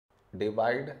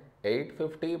divide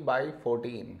 850 by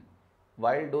 14.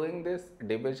 While doing this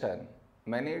division,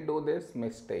 many do this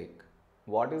mistake.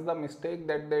 What is the mistake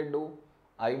that they do?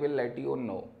 I will let you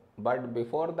know. But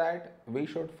before that, we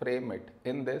should frame it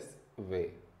in this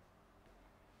way.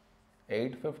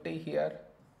 850 here,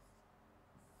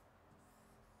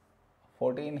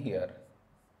 14 here.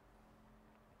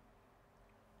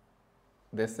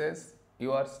 This is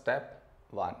your step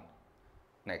 1.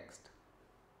 Next.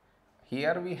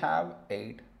 Here we have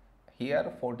 8,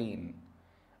 here 14.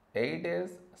 8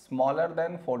 is smaller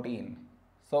than 14.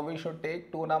 So we should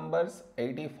take two numbers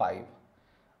 85.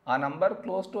 A number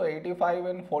close to 85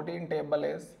 in 14 table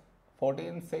is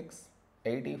 14, 6,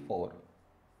 84.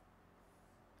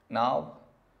 Now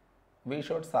we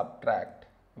should subtract.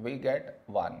 We get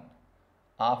 1.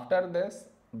 After this,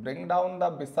 bring down the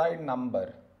beside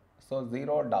number. So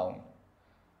 0 down.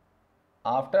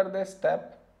 After this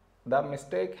step, the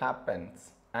mistake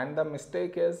happens, and the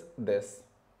mistake is this.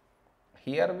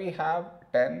 Here we have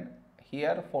 10,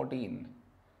 here 14.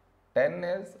 10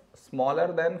 is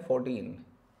smaller than 14.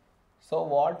 So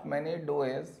what many do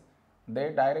is,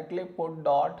 they directly put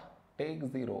dot, take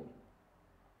 0,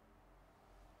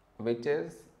 which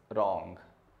is wrong.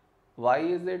 Why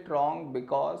is it wrong?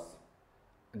 Because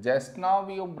just now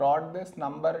you brought this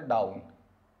number down,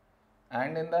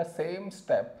 and in the same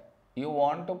step you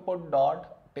want to put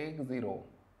dot, take 0,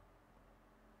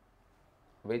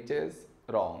 which is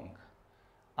wrong.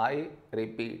 I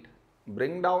repeat,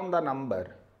 bring down the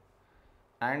number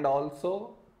and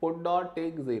also put dot,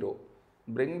 take 0.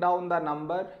 Bring down the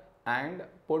number and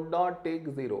put dot, take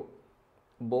 0.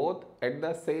 Both at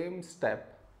the same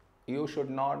step you should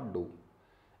not do.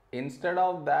 Instead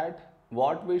of that,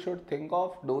 what we should think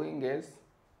of doing is,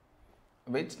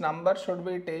 which number should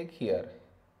we take here?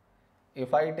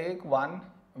 If I take 1,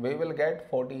 we will get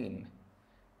 14.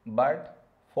 But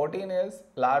 14 is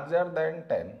larger than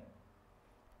 10.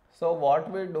 So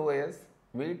what we do is,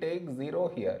 we take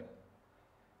 0 here.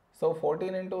 So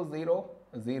 14 into 0,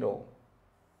 0.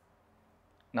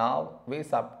 Now we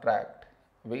subtract.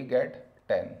 We get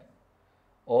 10.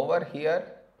 Over here,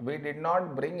 we did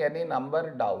not bring any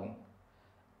number down.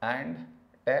 And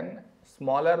 10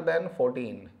 smaller than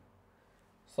 14.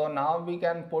 So now we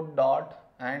can put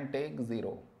dot and take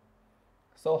 0.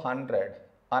 So 100.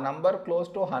 A number close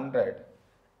to 100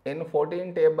 in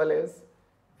 14 table is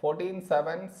 14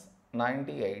 sevens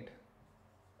 98.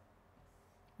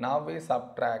 Now we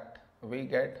subtract. We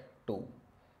get 2.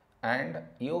 And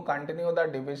you continue the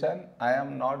division. I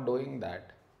am not doing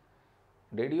that.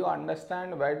 Did you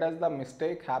understand where does the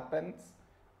mistake happens?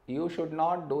 You should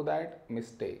not do that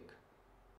mistake.